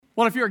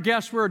Well, if you're a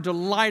guest, we're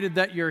delighted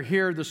that you're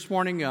here this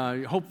morning.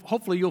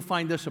 Hopefully you'll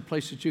find this a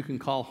place that you can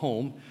call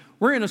home.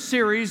 We're in a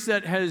series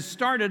that has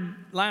started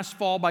last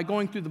fall by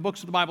going through the books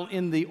of the Bible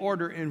in the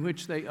order in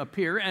which they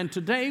appear. And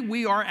today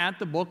we are at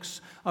the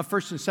books of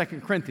 1st and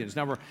 2nd Corinthians.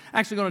 Now, we're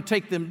actually going to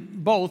take them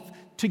both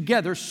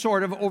together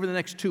sort of over the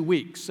next 2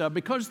 weeks.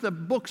 Because the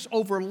books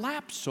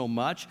overlap so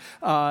much,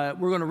 we're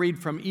going to read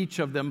from each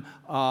of them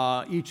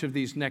each of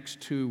these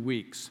next 2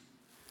 weeks.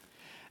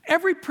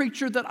 Every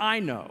preacher that I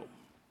know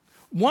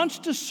wants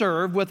to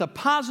serve with a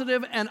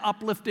positive and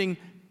uplifting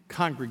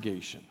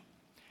congregation.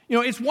 You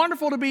know, it's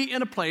wonderful to be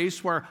in a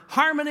place where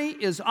harmony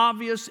is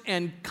obvious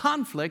and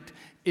conflict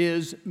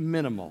is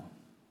minimal.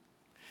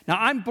 Now,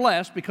 I'm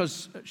blessed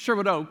because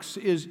Sherwood Oaks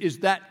is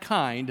that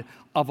kind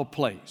of a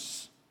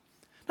place.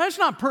 Now, it's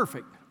not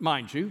perfect,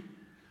 mind you.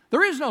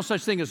 There is no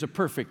such thing as a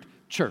perfect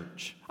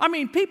church. I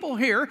mean, people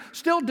here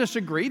still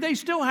disagree. They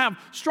still have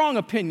strong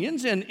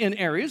opinions in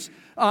areas.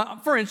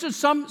 For instance,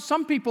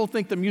 some people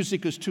think the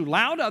music is too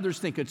loud. Others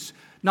think it's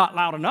not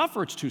loud enough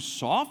or it's too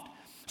soft.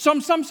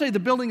 Some say the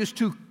building is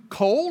too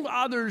cold.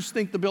 Others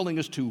think the building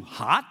is too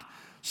hot.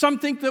 Some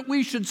think that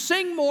we should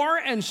sing more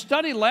and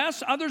study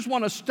less. Others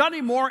want to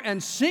study more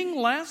and sing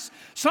less.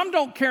 Some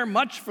don't care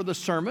much for the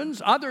sermons.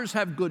 Others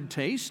have good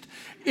taste.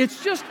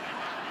 It's just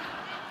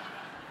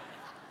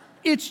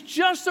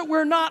that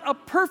we're not a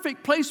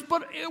perfect place,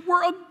 but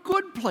we're a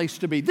good place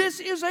to be. This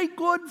is a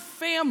good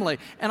family,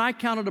 and I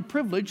count it a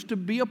privilege to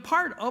be a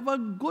part of a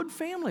good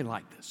family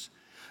like this.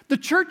 The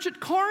church at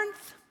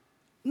Corinth,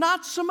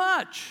 not so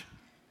much.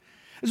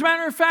 As a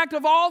matter of fact,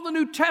 of all the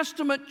New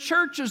Testament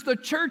churches, the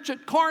church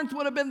at Corinth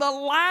would have been the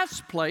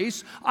last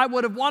place I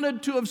would have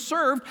wanted to have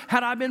served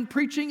had I been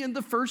preaching in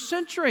the first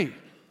century.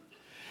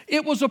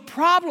 It was a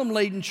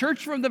problem-laden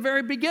church from the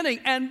very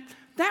beginning, and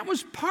that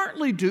was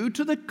partly due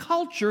to the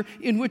culture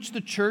in which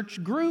the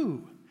church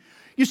grew.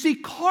 You see,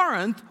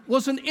 Corinth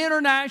was an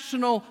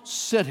international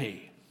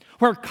city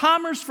where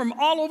commerce from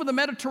all over the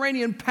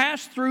Mediterranean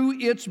passed through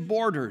its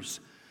borders.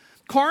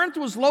 Corinth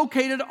was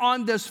located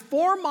on this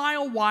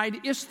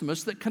 4-mile-wide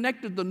isthmus that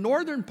connected the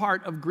northern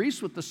part of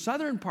Greece with the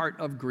southern part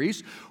of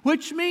Greece,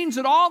 which means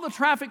that all the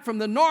traffic from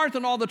the north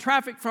and all the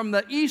traffic from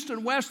the east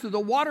and west through the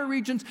water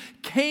regions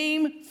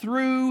came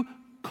through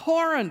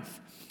Corinth.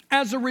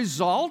 As a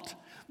result,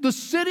 the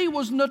city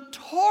was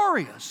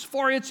notorious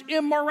for its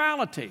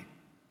immorality.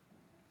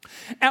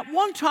 At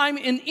one time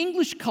in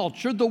English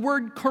culture, the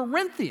word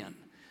Corinthian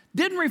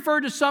didn't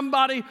refer to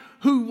somebody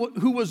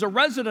who was a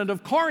resident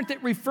of Corinth.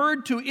 It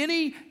referred to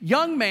any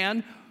young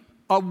man,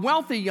 a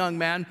wealthy young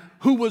man,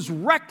 who was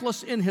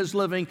reckless in his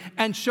living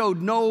and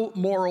showed no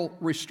moral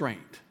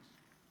restraint.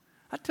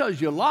 That tells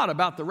you a lot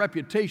about the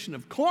reputation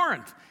of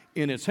Corinth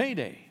in its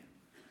heyday.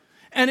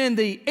 And in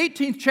the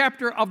 18th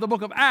chapter of the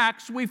book of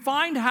Acts, we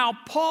find how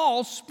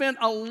Paul spent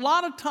a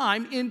lot of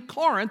time in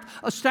Corinth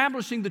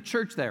establishing the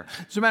church there.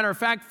 As a matter of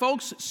fact,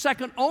 folks,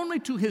 second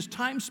only to his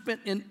time spent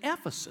in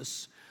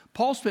Ephesus,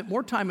 Paul spent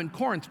more time in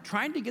Corinth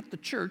trying to get the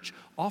church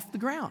off the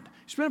ground.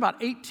 He spent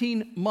about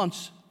 18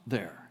 months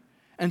there.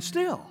 And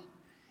still,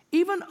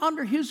 even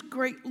under his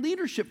great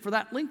leadership for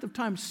that length of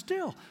time,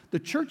 still, the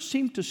church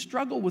seemed to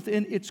struggle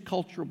within its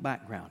cultural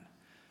background.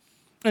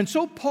 And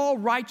so Paul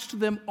writes to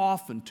them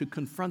often to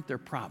confront their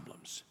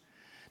problems.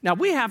 Now,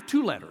 we have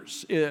 2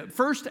 letters.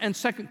 1st and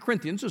 2nd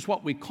Corinthians is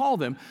what we call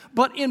them.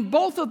 But in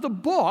both of the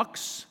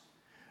books,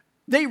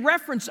 they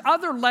reference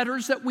other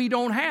letters that we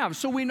don't have.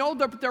 So we know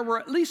that there were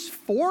at least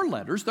 4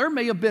 letters. There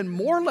may have been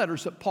more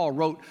letters that Paul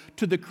wrote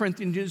to the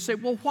Corinthians. You say,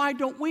 well, why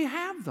don't we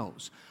have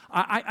those?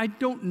 I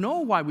don't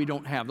know why we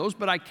don't have those,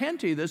 but I can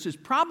tell you this is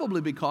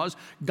probably because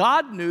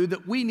God knew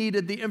that we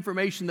needed the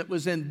information that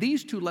was in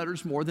these 2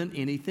 letters more than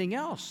anything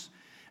else.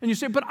 And you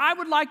say, but I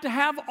would like to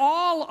have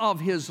all of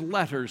his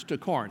letters to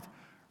Corinth.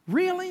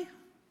 Really?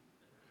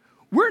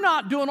 We're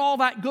not doing all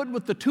that good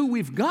with the 2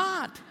 we've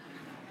got,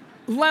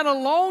 let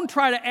alone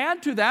try to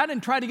add to that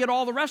and try to get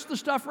all the rest of the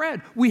stuff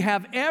read. We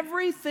have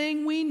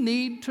everything we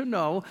need to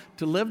know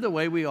to live the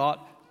way we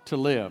ought to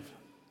live.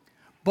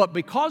 But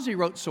because he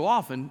wrote so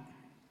often,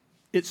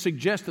 it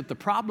suggests that the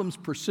problems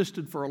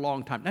persisted for a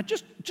long time. Now,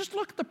 just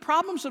look at the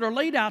problems that are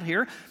laid out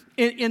here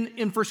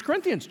in 1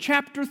 Corinthians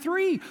chapter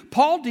 3.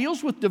 Paul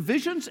deals with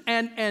divisions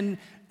and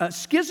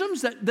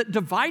schisms that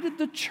divided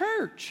the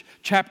church.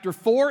 Chapter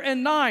 4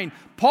 and 9,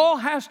 Paul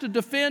has to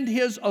defend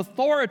his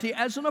authority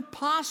as an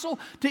apostle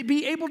to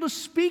be able to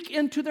speak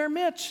into their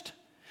midst.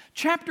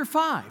 Chapter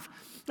 5,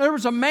 there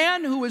was a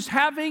man who was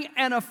having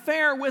an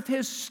affair with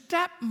his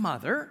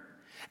stepmother,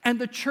 and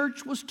the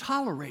church was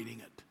tolerating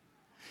it.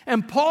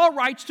 And Paul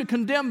writes to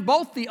condemn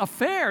both the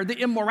affair, the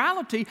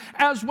immorality,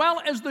 as well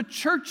as the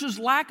church's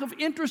lack of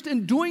interest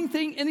in doing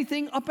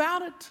anything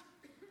about it.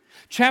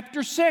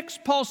 Chapter 6,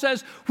 Paul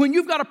says, when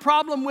you've got a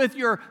problem with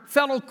your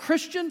fellow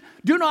Christian,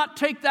 do not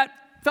take that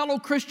fellow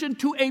Christian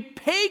to a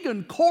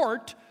pagan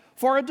court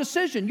for a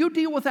decision. You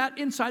deal with that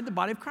inside the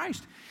body of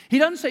Christ. He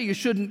doesn't say you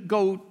shouldn't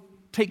go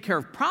take care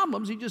of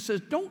problems. He just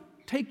says don't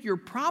take your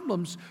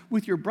problems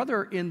with your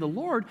brother in the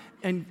Lord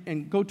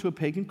and go to a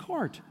pagan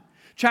court.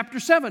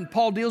 Chapter 7,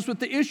 Paul deals with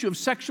the issue of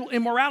sexual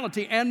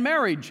immorality and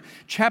marriage.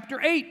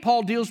 Chapter 8,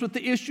 Paul deals with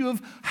the issue of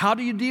how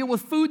do you deal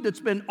with food that's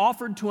been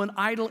offered to an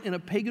idol in a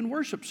pagan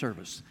worship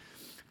service.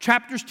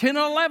 Chapters 10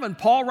 and 11,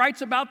 Paul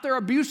writes about their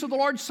abuse of the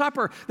Lord's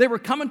Supper. They were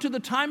coming to the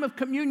time of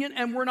communion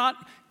and were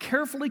not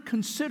carefully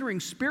considering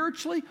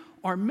spiritually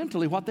or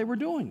mentally what they were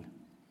doing.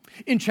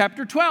 In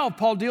chapter 12,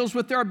 Paul deals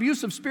with their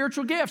abuse of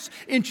spiritual gifts.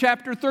 In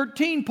chapter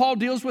 13, Paul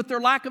deals with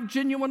their lack of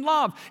genuine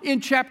love. In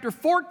chapter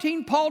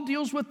 14, Paul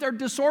deals with their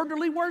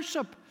disorderly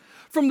worship.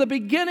 From the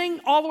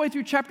beginning all the way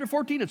through chapter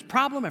 14, it's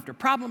problem after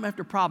problem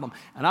after problem.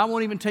 And I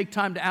won't even take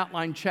time to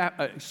outline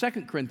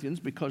 2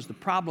 Corinthians because the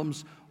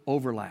problems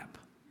overlap.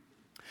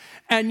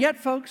 And yet,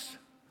 folks,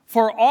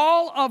 for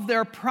all of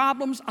their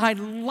problems, I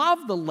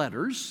love the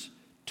letters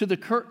to the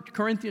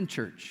Corinthian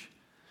church.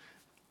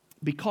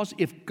 Because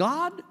if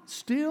God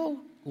still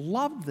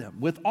loved them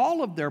with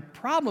all of their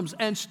problems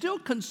and still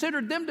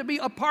considered them to be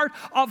a part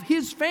of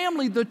His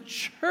family, the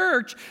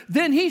church,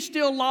 then He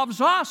still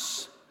loves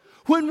us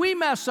when we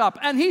mess up.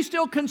 And He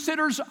still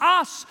considers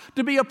us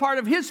to be a part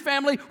of His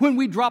family when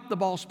we drop the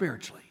ball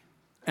spiritually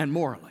and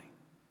morally.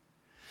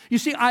 You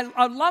see,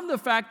 I love the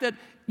fact that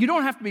you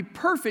don't have to be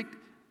perfect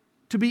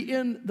to be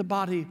in the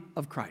body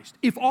of Christ.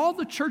 If all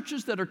the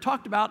churches that are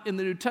talked about in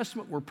the New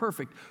Testament were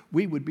perfect,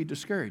 we would be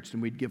discouraged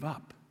and we'd give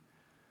up.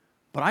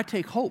 But I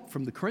take hope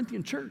from the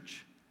Corinthian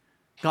church.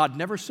 God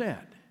never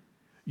said,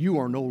 "You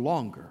are no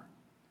longer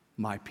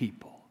my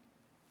people."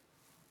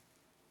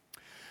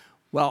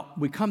 Well,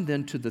 we come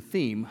then to the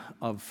theme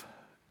of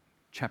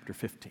chapter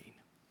 15.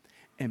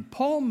 And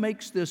Paul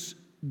makes this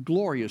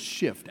glorious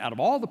shift out of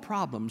all the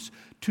problems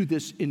to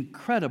this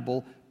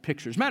incredible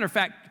picture. As a matter of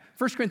fact,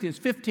 1 Corinthians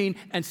 15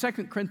 and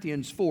 2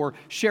 Corinthians 4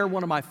 share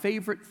one of my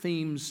favorite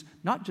themes,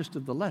 not just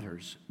of the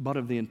letters, but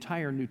of the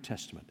entire New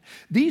Testament.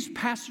 These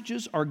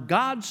passages are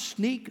God's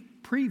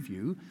sneak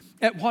preview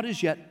at what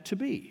is yet to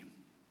be.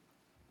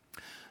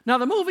 Now,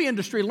 the movie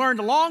industry learned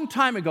a long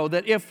time ago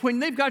that if, when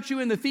they've got you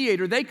in the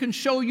theater, they can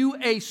show you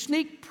a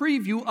sneak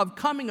preview of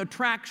coming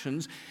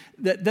attractions,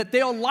 that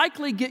they'll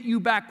likely get you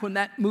back when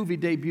that movie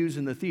debuts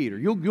in the theater.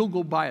 You'll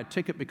go buy a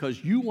ticket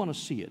because you want to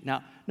see it.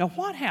 Now,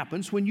 what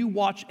happens when you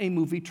watch a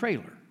movie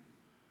trailer?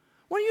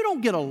 Well, you don't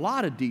get a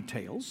lot of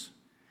details,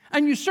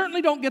 and you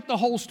certainly don't get the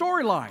whole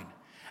storyline.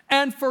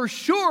 And for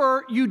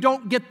sure, you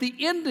don't get the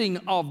ending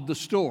of the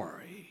story.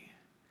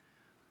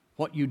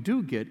 What you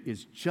do get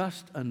is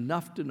just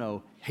enough to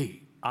know,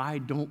 hey, I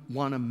don't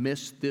want to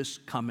miss this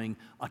coming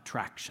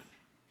attraction.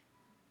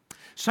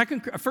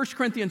 1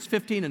 Corinthians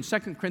 15 and 2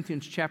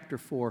 Corinthians chapter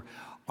 4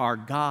 are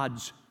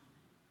God's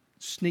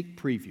sneak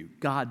preview,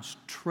 God's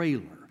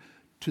trailer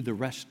to the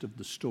rest of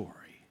the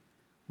story.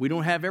 We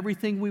don't have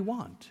everything we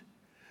want.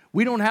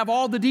 We don't have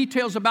all the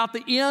details about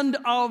the end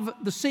of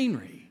the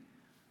scenery.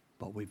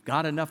 But we've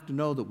got enough to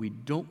know that we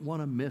don't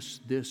want to miss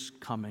this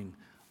coming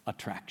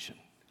attraction.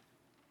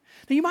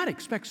 Now, you might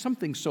expect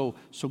something so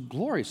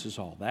glorious as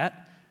all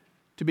that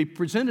to be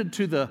presented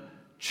to the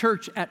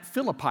church at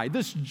Philippi,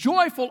 this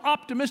joyful,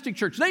 optimistic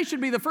church. They should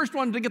be the first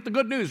one to get the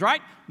good news,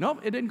 right? No,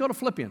 it didn't go to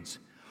Philippians.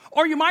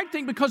 Or you might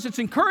think, because it's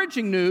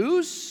encouraging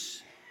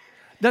news,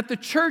 that the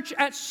church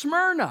at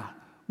Smyrna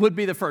would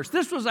be the first.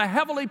 This was a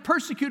heavily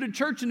persecuted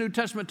church in New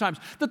Testament times,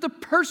 that the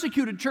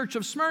persecuted church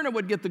of Smyrna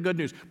would get the good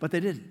news. But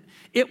they didn't.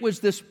 It was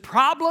this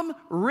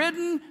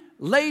problem-ridden,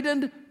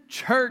 laden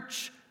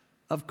church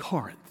of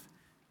Corinth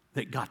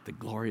that got the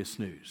glorious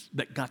news,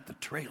 that got the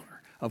trailer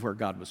of where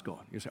God was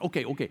going. You say,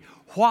 okay,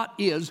 what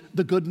is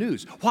the good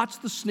news? What's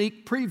the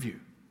sneak preview? You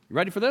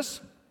ready for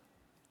this?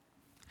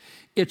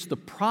 It's the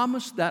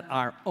promise that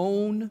our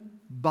own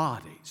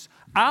bodies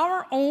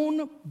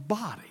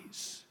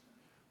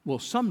will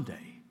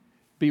someday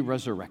be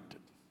resurrected.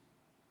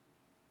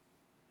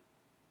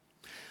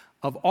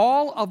 Of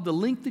all of the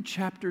lengthy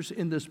chapters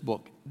in this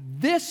book,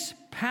 this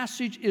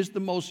passage is the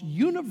most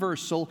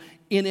universal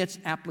in its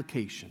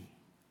application.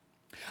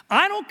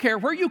 I don't care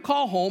where you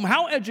call home,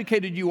 how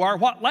educated you are,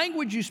 what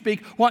language you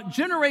speak, what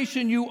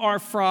generation you are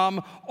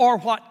from, or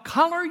what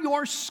color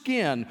your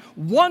skin.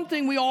 One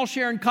thing we all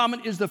share in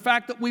common is the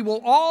fact that we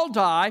will all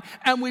die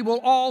and we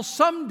will all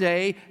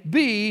someday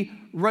be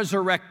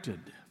resurrected.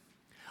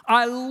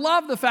 I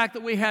love the fact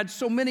that we had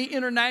so many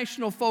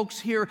international folks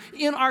here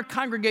in our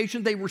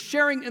congregation. They were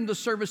sharing in the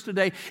service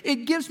today.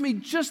 It gives me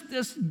just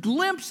this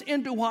glimpse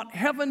into what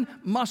heaven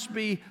must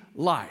be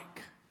like.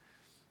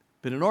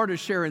 But in order to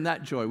share in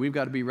that joy, we've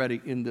got to be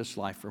ready in this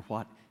life for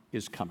what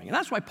is coming. And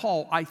that's why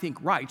Paul, I think,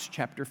 writes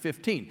chapter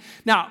 15.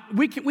 Now,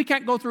 we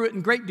can't go through it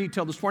in great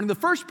detail this morning. The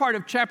first part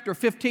of chapter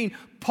 15,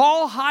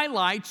 Paul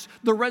highlights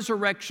the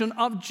resurrection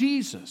of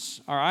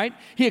Jesus, all right?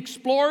 He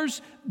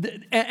explores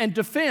and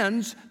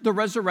defends the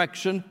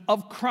resurrection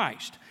of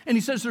Christ. And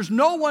he says there's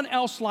no one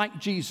else like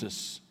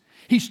Jesus.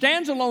 He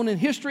stands alone in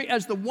history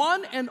as the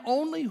one and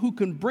only who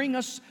can bring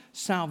us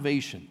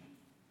salvation.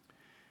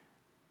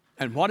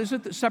 And what is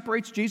it that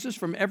separates Jesus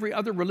from every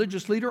other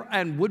religious leader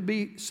and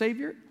would-be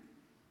Savior?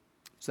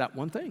 It's that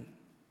one thing,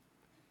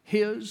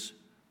 His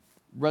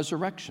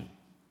resurrection.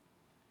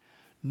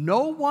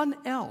 No one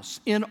else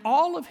in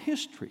all of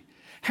history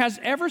has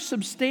ever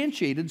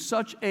substantiated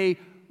such a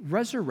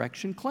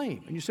resurrection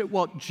claim. And you say,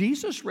 well,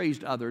 Jesus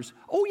raised others.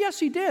 Oh, yes,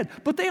 he did,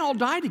 but they all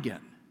died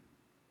again.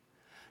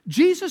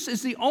 Jesus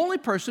is the only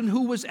person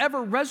who was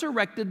ever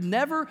resurrected,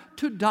 never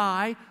to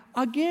die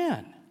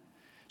again.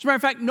 As a matter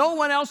of fact, no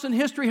one else in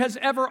history has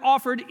ever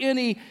offered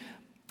any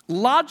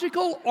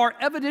logical or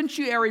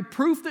evidentiary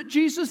proof that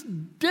Jesus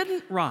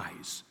didn't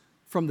rise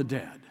from the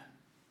dead.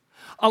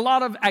 A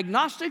lot of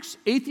agnostics,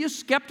 atheists,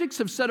 skeptics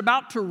have set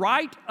about to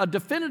write a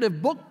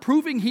definitive book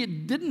proving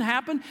it didn't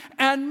happen,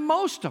 and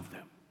most of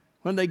them,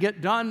 when they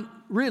get done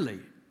really,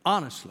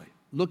 honestly,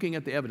 looking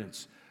at the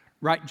evidence,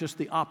 write just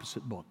the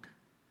opposite book,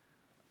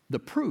 the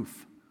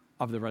proof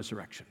of the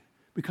resurrection.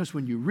 Because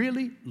when you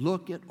really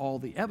look at all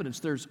the evidence,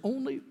 there's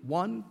only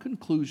one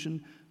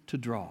conclusion to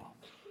draw.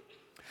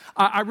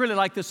 I really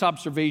like this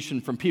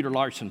observation from Peter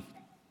Larson.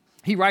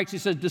 He writes, he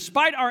says,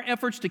 despite our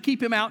efforts to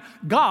keep him out,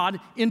 God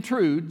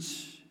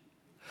intrudes.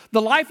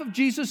 The life of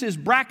Jesus is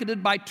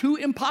bracketed by two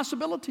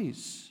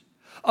impossibilities: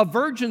 a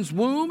virgin's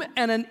womb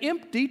and an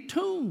empty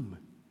tomb.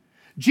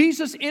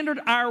 Jesus entered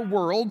our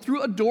world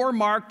through a door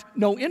marked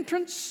no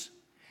entrance,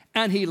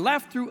 and he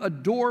left through a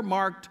door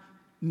marked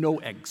no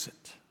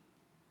exit.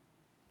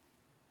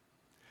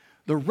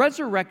 The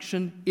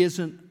resurrection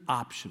isn't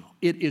optional.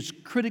 It is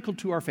critical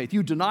to our faith.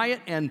 You deny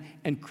it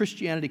and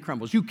Christianity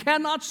crumbles. You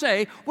cannot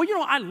say, well,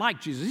 I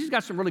like Jesus. He's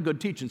got some really good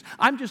teachings.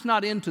 I'm just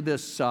not into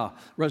this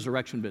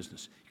resurrection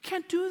business. You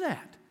can't do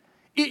that.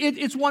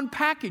 It's one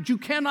package. You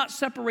cannot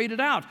separate it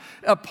out.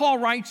 Paul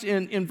writes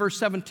in verse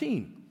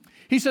 17.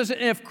 He says,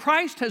 if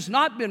Christ has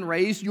not been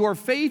raised, your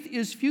faith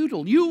is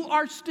futile. You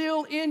are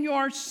still in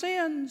your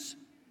sins.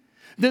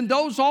 Then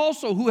those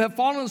also who have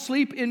fallen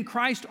asleep in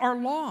Christ are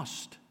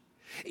lost.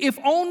 If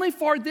only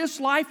for this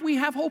life we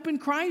have hope in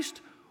Christ,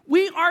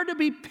 we are to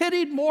be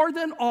pitied more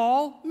than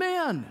all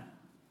men.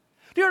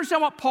 Do you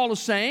understand what Paul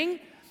is saying?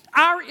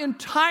 Our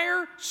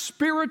entire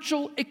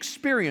spiritual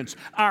experience,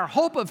 our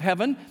hope of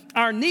heaven,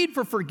 our need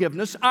for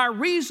forgiveness, our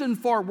reason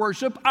for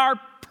worship, our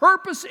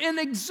purpose in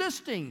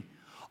existing,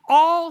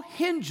 all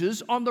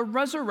hinges on the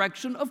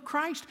resurrection of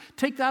Christ.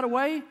 Take that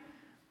away,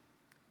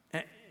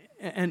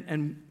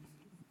 and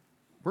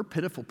we're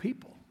pitiful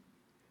people.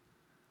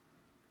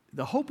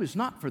 The hope is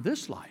not for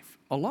this life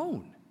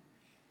alone.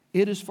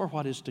 It is for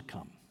what is to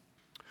come.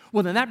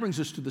 Well, then that brings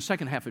us to the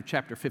second half of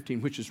chapter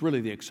 15, which is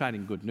really the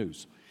exciting good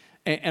news.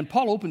 And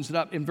Paul opens it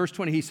up in verse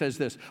 20. He says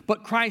this,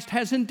 but Christ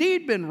has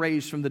indeed been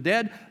raised from the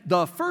dead,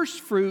 the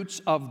first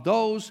fruits of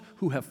those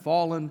who have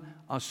fallen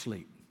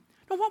asleep.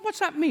 Now, what's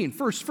that mean,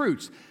 first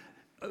fruits?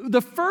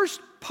 The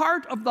first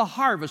part of the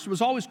harvest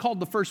was always called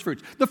the first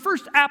fruits. The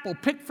first apple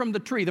picked from the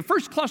tree, the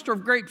first cluster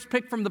of grapes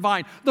picked from the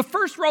vine, the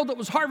first row that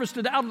was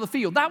harvested out of the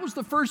field, that was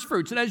the first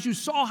fruits. And as you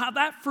saw how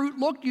that fruit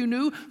looked, you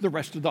knew the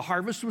rest of the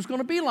harvest was going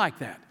to be like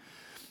that.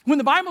 When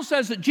the Bible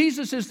says that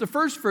Jesus is the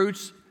first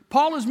fruits,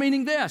 Paul is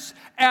meaning this: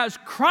 as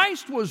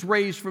Christ was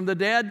raised from the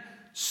dead,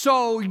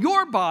 so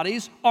your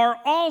bodies are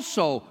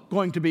also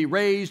going to be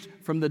raised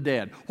from the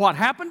dead. What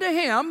happened to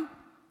him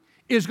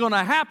is going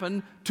to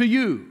happen to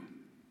you.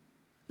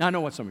 Now, I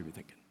know what some of you are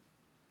thinking.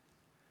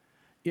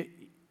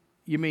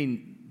 You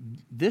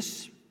mean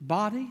this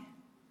body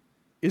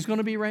is going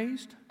to be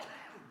raised?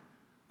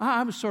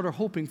 I was sort of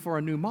hoping for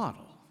a new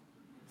model.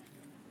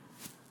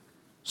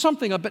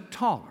 Something a bit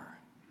taller.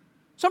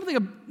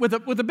 Something with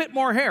a bit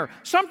more hair.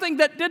 Something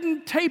that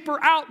didn't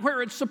taper out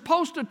where it's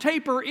supposed to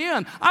taper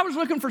in. I was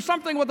looking for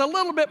something with a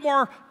little bit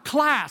more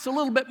class, a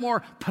little bit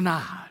more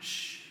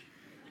panache.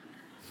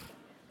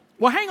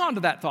 Well, hang on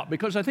to that thought,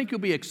 because I think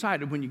you'll be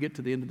excited when you get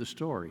to the end of the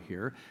story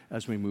here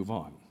as we move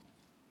on.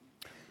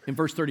 In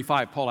verse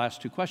 35, Paul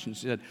asked two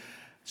questions. He said,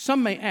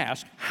 some may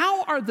ask,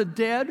 how are the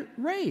dead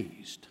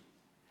raised?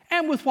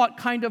 And with what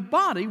kind of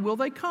body will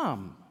they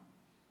come?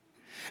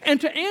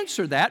 And to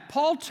answer that,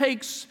 Paul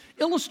takes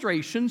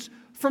illustrations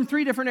from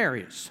three different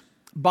areas: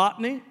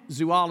 botany,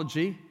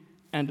 zoology,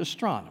 and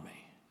astronomy.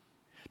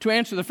 To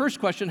answer the first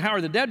question, how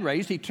are the dead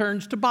raised, he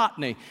turns to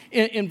botany.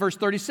 In verse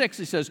 36,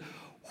 he says,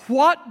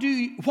 what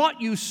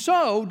you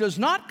sow does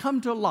not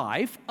come to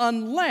life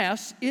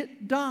unless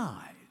it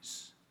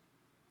dies.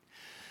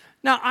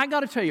 Now, I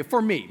got to tell you,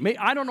 for me,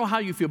 I don't know how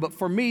you feel, but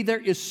for me, there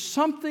is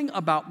something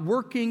about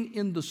working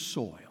in the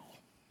soil.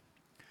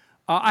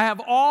 I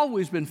have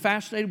always been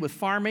fascinated with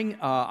farming.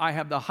 I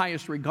have the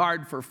highest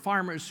regard for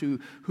farmers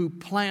who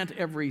plant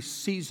every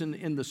season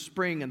in the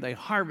spring and they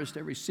harvest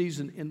every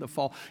season in the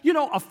fall. You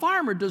know, a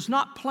farmer does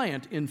not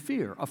plant in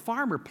fear. A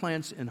farmer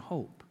plants in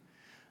hope.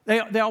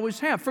 They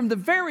always have. From the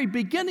very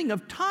beginning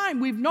of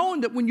time, we've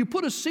known that when you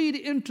put a seed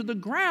into the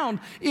ground,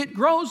 it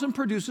grows and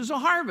produces a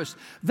harvest.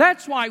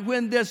 That's why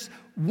when this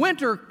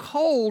winter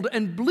cold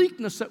and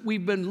bleakness that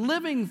we've been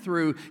living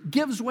through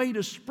gives way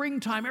to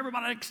springtime,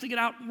 everybody likes to get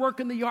out and work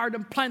in the yard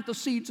and plant the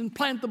seeds and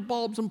plant the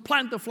bulbs and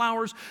plant the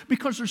flowers,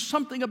 because there's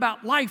something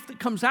about life that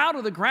comes out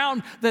of the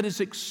ground that is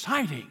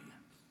exciting.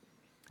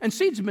 And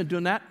seeds have been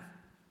doing that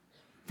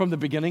from the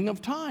beginning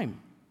of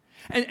time.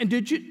 And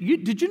did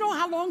you know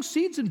how long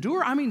seeds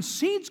endure? I mean,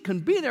 seeds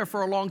can be there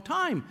for a long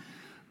time.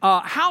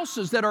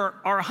 houses that are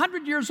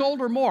 100 years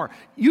old or more.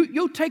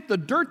 You take the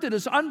dirt that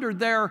is under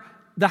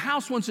the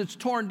house once it's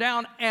torn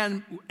down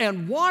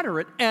and water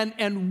it,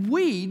 and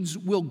weeds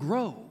will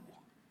grow.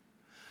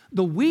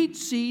 The weed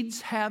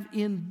seeds have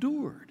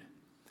endured.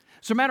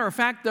 As a matter of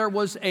fact, there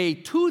was a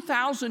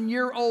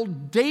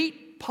 2,000-year-old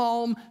date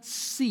palm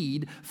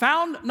seed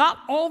found not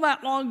all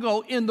that long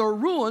ago in the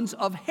ruins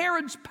of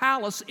Herod's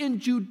palace in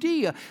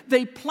Judea.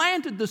 They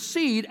planted the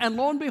seed, and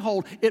lo and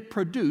behold, it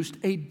produced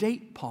a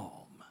date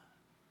palm.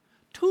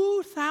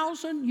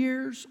 2,000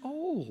 years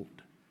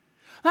old.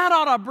 That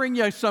ought to bring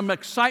you some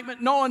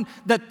excitement, knowing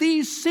that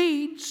these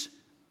seeds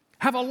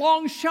have a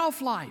long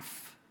shelf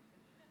life,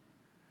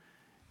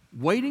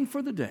 waiting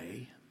for the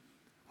day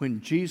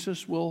when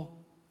Jesus will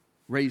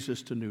raise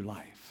us to new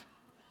life.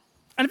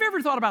 And have you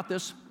ever thought about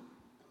this?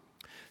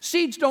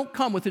 Seeds don't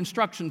come with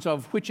instructions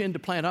of which end to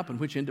plant up and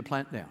which end to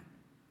plant down.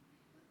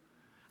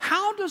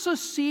 How does a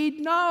seed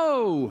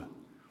know?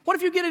 What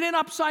if you get it in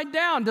upside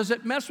down? Does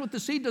it mess with the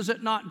seed? Does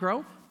it not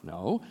grow?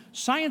 No.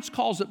 Science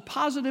calls it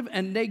positive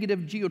and negative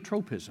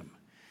geotropism.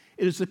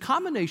 It is the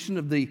combination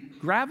of the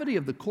gravity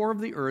of the core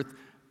of the earth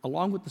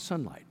along with the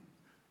sunlight.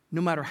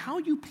 No matter how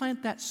you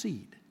plant that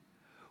seed,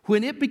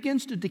 when it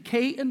begins to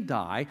decay and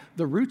die,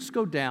 the roots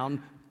go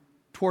down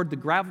toward the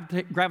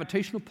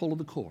gravitational pull of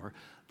the core.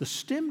 The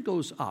stem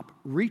goes up,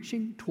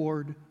 reaching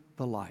toward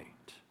the light.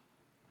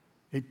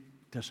 It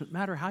doesn't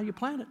matter how you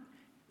plant it,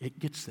 it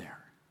gets there.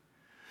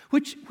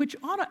 Which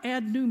ought to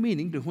add new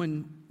meaning to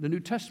when the New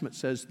Testament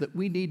says that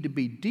we need to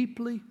be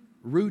deeply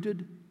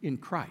rooted in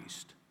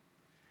Christ.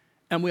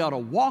 And we ought to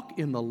walk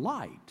in the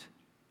light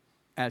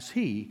as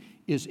He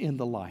is in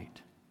the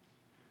light.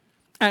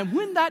 And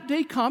when that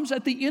day comes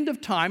at the end of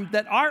time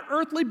that our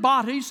earthly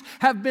bodies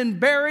have been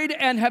buried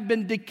and have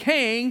been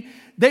decaying,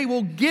 they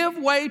will give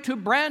way to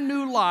brand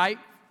new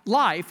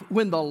life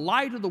when the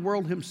light of the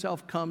world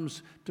Himself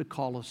comes to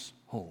call us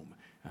home.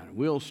 And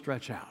we'll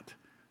stretch out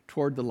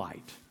toward the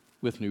light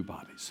with new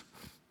bodies.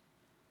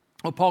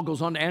 Well, Paul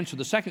goes on to answer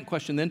the second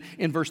question then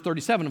in verse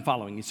 37 and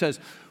following. He says,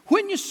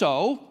 when you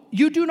sow,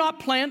 you do not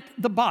plant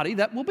the body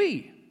that will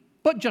be,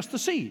 but just the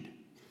seed,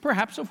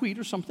 perhaps of wheat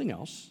or something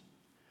else.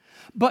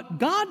 But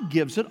God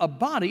gives it a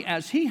body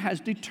as He has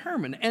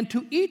determined, and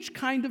to each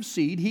kind of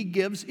seed He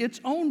gives its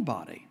own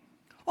body.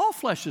 All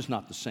flesh is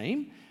not the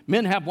same.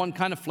 Men have one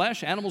kind of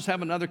flesh, animals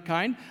have another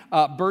kind,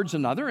 birds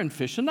another, and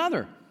fish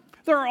another.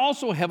 There are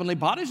also heavenly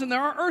bodies and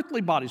there are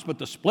earthly bodies, but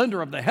the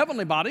splendor of the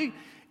heavenly body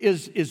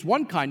is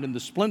one kind and the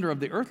splendor of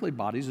the earthly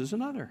bodies is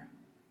another.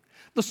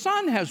 The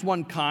sun has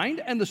one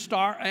kind and the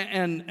star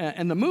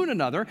and the moon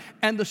another,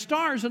 and the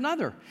stars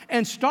another.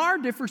 And star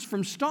differs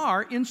from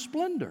star in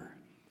splendor.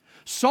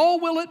 So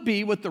will it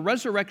be with the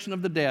resurrection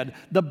of the dead.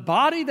 The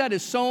body that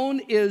is sown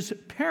is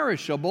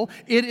perishable,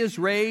 it is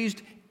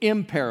raised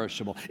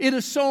imperishable. It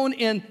is sown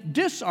in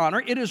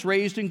dishonor, it is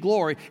raised in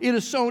glory. It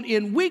is sown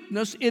in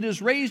weakness, it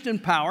is raised in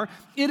power.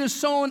 It is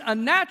sown a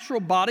natural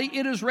body,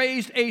 it is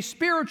raised a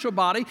spiritual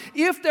body.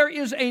 If there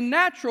is a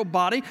natural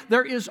body,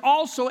 there is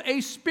also a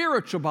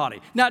spiritual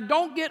body. Now,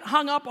 don't get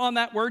hung up on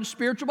that word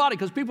spiritual body,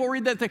 because people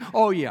read that and think,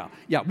 oh yeah,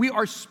 we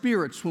are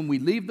spirits when we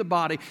leave the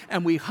body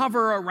and we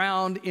hover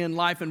around in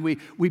life and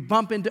we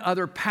bump into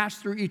other, pass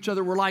through each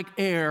other. We're like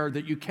air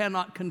that you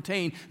cannot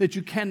contain, that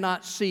you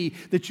cannot see,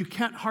 that you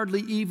can't hardly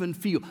even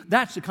feel.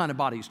 That's the kind of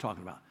body he's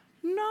talking about.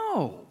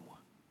 No.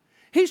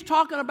 He's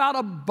talking about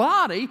a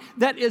body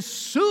that is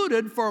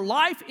suited for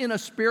life in a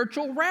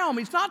spiritual realm.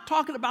 He's not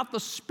talking about the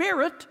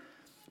spirit,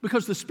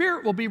 because the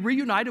spirit will be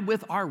reunited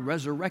with our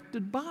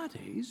resurrected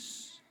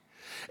bodies.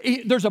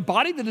 There's a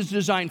body that is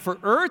designed for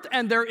earth,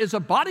 and there is a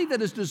body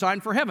that is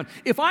designed for heaven.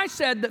 If I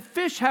said that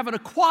fish have an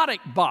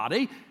aquatic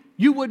body,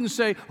 you wouldn't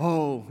say,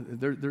 oh,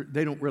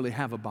 they don't really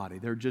have a body.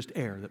 They're just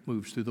air that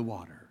moves through the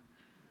water.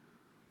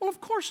 Well, of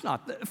course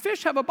not. The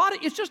fish have a body.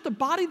 It's just a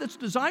body that's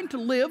designed to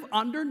live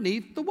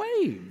underneath the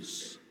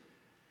waves.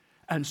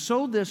 And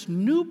so this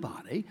new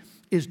body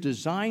is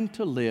designed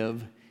to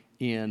live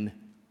in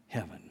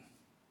heaven.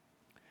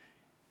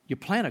 You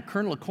plant a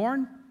kernel of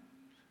corn,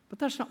 but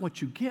that's not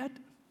what you get.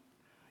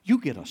 You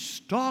get a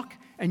stalk,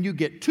 and you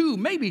get 2,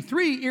 maybe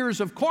 3 ears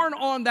of corn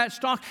on that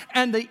stalk,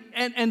 and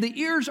the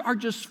ears are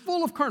just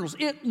full of kernels.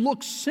 It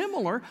looks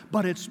similar,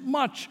 but it's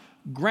much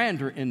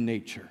grander in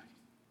nature.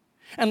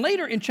 And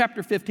later in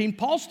chapter 15,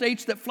 Paul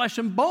states that flesh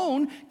and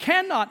bone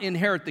cannot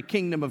inherit the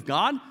kingdom of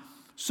God,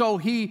 so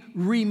he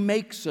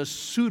remakes us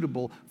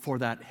suitable for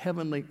that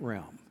heavenly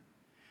realm.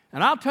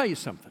 And I'll tell you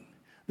something.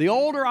 The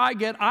older I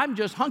get, I'm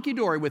just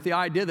hunky-dory with the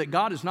idea that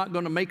God is not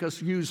going to make us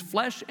use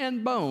flesh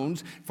and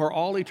bones for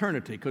all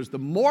eternity, because the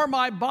more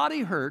my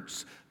body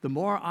hurts, the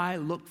more I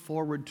look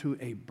forward to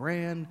a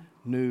brand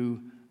new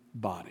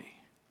body.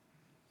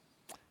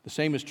 The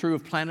same is true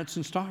of planets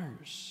and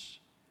stars.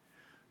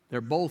 They're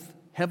both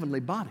heavenly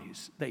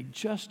bodies. They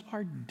just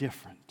are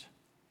different.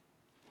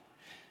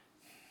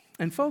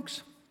 And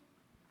folks,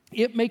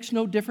 It makes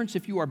no difference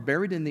if you are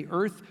buried in the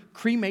earth,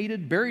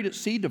 cremated, buried at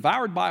sea,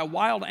 devoured by a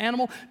wild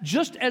animal.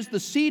 Just as the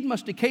seed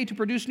must decay to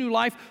produce new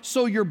life,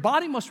 so your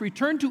body must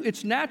return to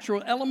its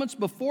natural elements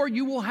before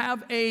you will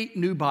have a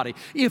new body.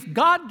 If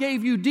God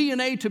gave you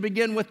DNA to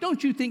begin with,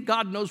 don't you think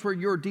God knows where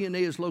your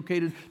DNA is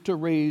located to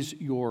raise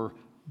your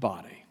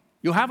body?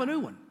 You'll have a new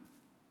one.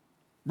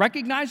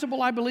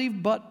 Recognizable, I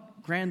believe,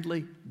 but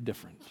grandly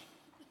different.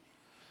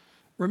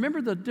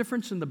 Remember the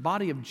difference in the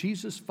body of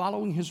Jesus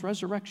following his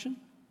resurrection?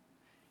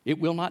 It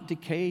will not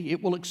decay.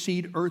 It will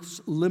exceed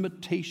earth's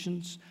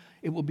limitations.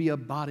 It will be a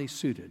body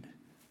suited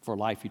for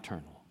life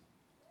eternal.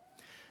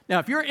 Now,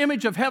 if your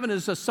image of heaven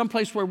is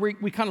someplace where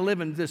we kind of live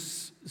in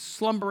this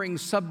slumbering,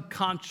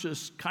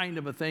 subconscious kind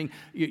of a thing,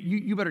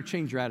 you better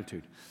change your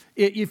attitude.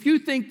 If you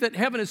think that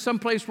heaven is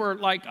someplace where,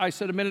 like I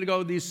said a minute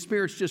ago, these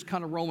spirits just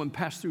kind of roam and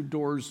pass through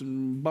doors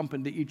and bump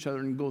into each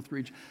other and go through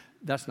each,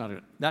 that's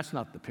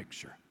not the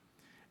picture.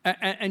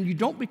 And you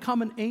don't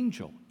become an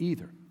angel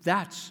either.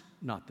 That's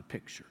not the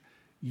picture.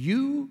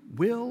 You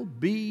will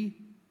be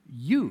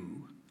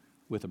you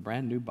with a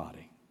brand new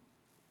body.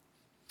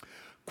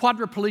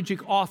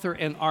 Quadriplegic author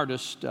and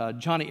artist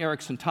Joni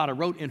Eareckson Tada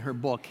wrote in her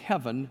book,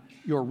 Heaven,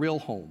 Your Real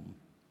Home,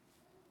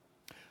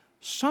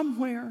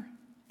 somewhere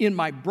in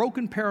my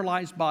broken,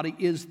 paralyzed body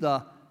is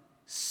the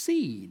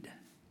seed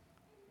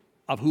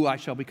of who I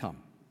shall become.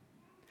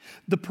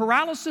 The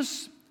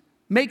paralysis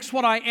makes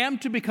what I am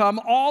to become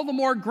all the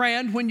more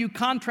grand when you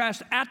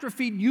contrast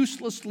atrophied,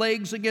 useless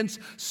legs against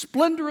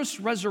splendorous,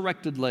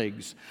 resurrected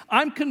legs.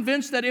 I'm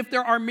convinced that if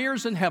there are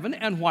mirrors in heaven,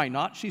 and why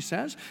not, she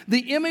says,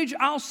 the image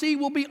I'll see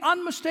will be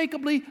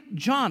unmistakably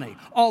Johnny,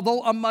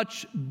 although a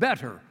much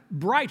better,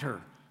 brighter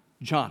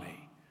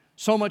Johnny.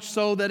 So much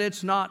so that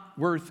it's not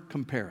worth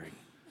comparing.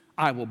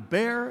 I will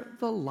bear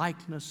the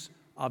likeness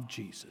of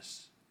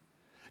Jesus.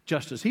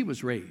 Just as he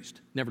was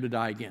raised, never to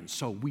die again,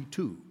 so we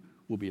too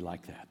will be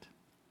like that.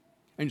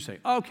 And you say,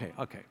 okay,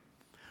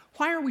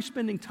 why are we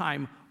spending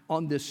time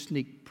on this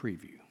sneak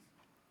preview?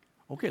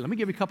 Okay, let me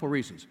give you a couple of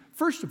reasons.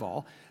 First of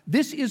all,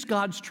 this is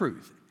God's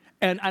truth.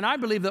 And I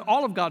believe that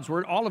all of God's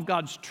word, all of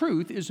God's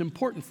truth is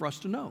important for us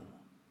to know.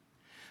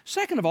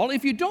 Second of all,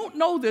 if you don't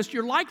know this,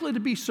 you're likely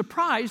to be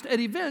surprised at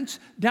events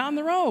down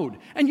the road.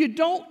 And you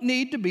don't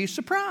need to be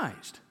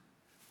surprised.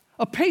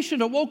 A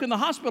patient awoke in the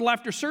hospital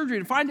after surgery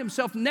to find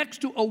himself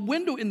next to a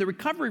window in the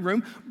recovery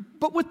room,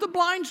 but with the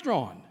blinds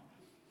drawn.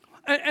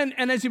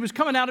 And as he was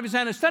coming out of his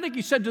anesthetic,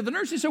 he said to the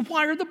nurse, he said,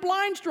 why are the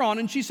blinds drawn?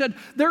 And she said,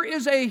 there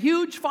is a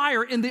huge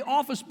fire in the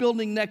office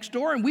building next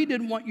door, and we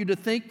didn't want you to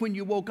think when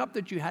you woke up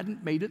that you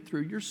hadn't made it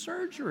through your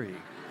surgery.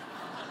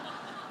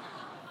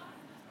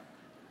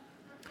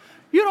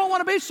 You don't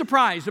want to be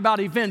surprised about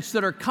events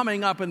that are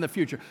coming up in the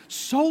future.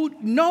 So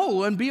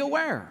know and be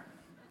aware.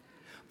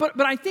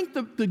 But I think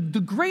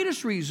the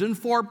greatest reason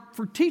for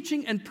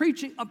teaching and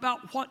preaching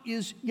about what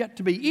is yet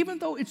to be, even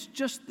though it's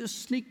just this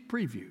sneak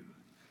preview,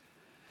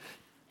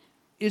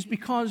 is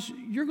because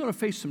you're going to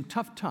face some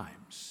tough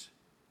times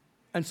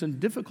and some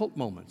difficult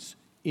moments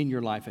in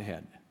your life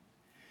ahead.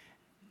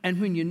 And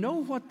when you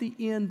know what the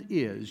end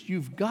is,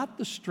 you've got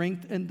the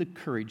strength and the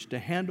courage to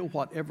handle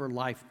whatever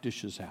life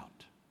dishes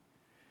out.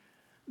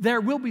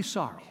 There will be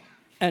sorrow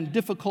and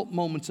difficult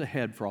moments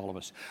ahead for all of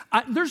us.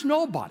 There's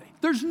nobody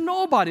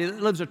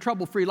that lives a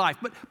trouble-free life.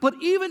 But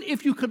even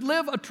if you could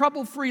live a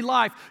trouble-free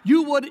life,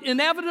 you would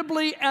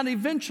inevitably and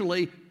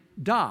eventually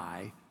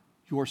die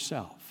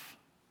yourself.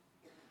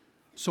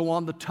 So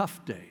on the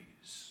tough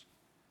days,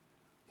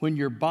 when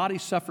your body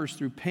suffers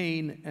through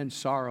pain and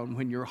sorrow, and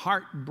when your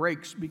heart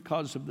breaks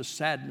because of the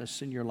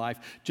sadness in your life,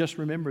 just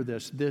remember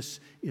this: this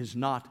is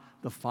not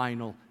the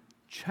final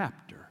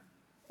chapter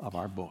of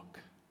our book.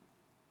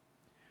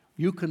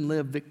 You can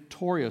live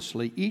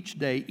victoriously each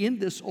day in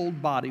this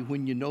old body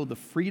when you know the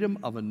freedom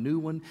of a new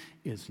one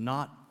is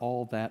not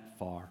all that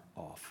far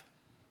off.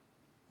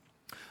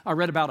 I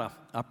read about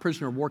a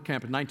prisoner of war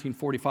camp in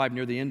 1945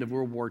 near the end of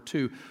World War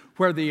II,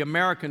 where the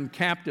American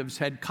captives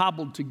had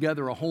cobbled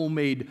together a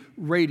homemade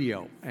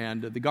radio,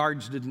 and the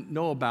guards didn't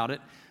know about it,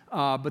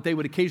 but they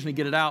would occasionally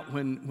get it out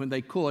when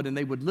they could, and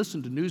they would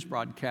listen to news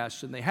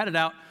broadcasts, and they had it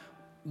out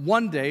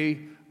one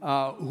day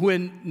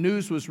when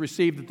news was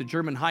received that the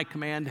German High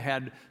Command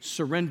had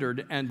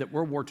surrendered and that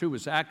World War II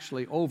was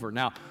actually over.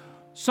 Now,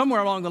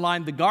 somewhere along the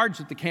line, the guards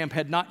at the camp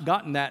had not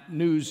gotten that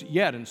news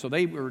yet, and so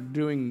they were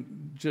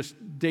doing just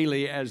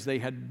daily as they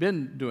had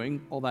been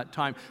doing all that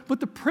time. But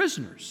the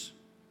prisoners,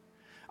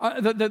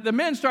 the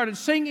men started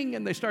singing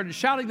and they started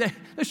shouting.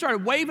 They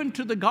started waving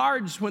to the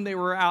guards when they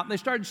were out, and they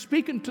started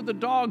speaking to the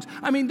dogs.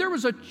 I mean, there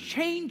was a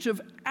change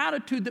of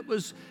attitude that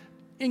was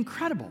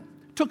incredible.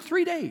 It took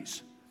 3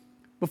 days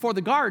before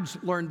the guards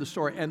learned the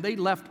story, and they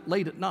left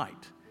late at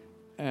night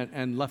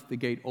and left the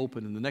gate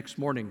open. And the next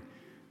morning,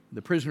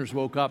 the prisoners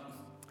woke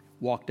up,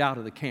 walked out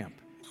of the camp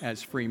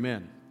as free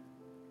men.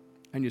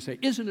 And you say,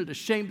 isn't it a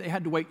shame they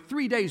had to wait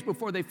 3 days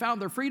before they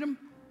found their freedom?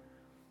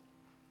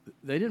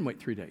 They didn't wait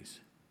 3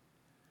 days.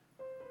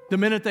 The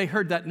minute they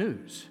heard that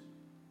news,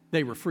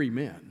 they were free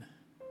men.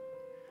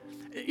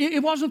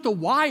 It wasn't the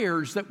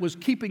wires that was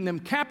keeping them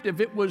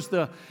captive. It was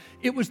the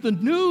It was the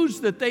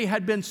news that they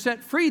had been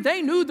set free.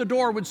 They knew the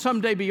door would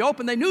someday be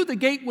open. They knew the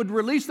gate would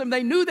release them.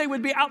 They knew they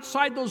would be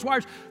outside those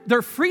wires.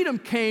 Their freedom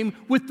came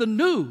with the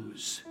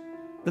news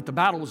that the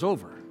battle was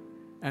over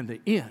and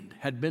the end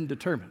had been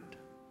determined.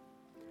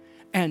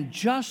 And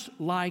just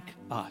like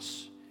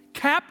us,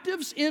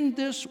 captives in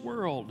this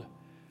world,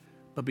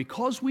 but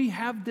because we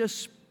have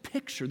this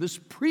picture, this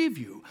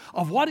preview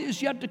of what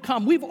is yet to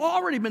come, we've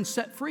already been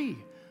set free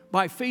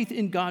by faith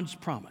in God's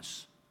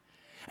promise.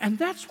 And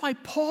that's why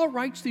Paul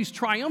writes these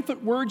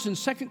triumphant words in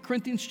 2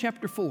 Corinthians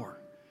chapter 4.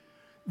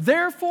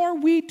 Therefore,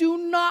 we do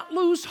not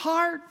lose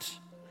heart.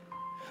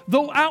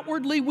 Though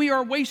outwardly we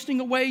are wasting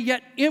away,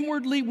 yet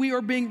inwardly we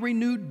are being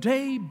renewed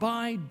day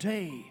by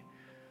day.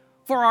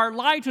 For our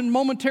light and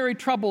momentary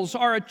troubles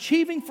are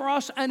achieving for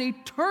us an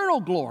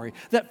eternal glory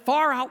that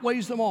far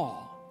outweighs them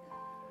all.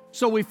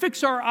 So we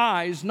fix our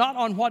eyes not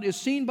on what is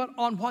seen, but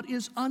on what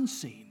is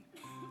unseen.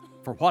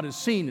 For what is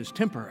seen is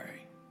temporary.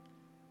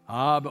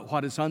 But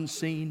what is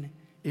unseen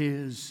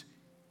is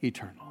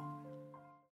eternal.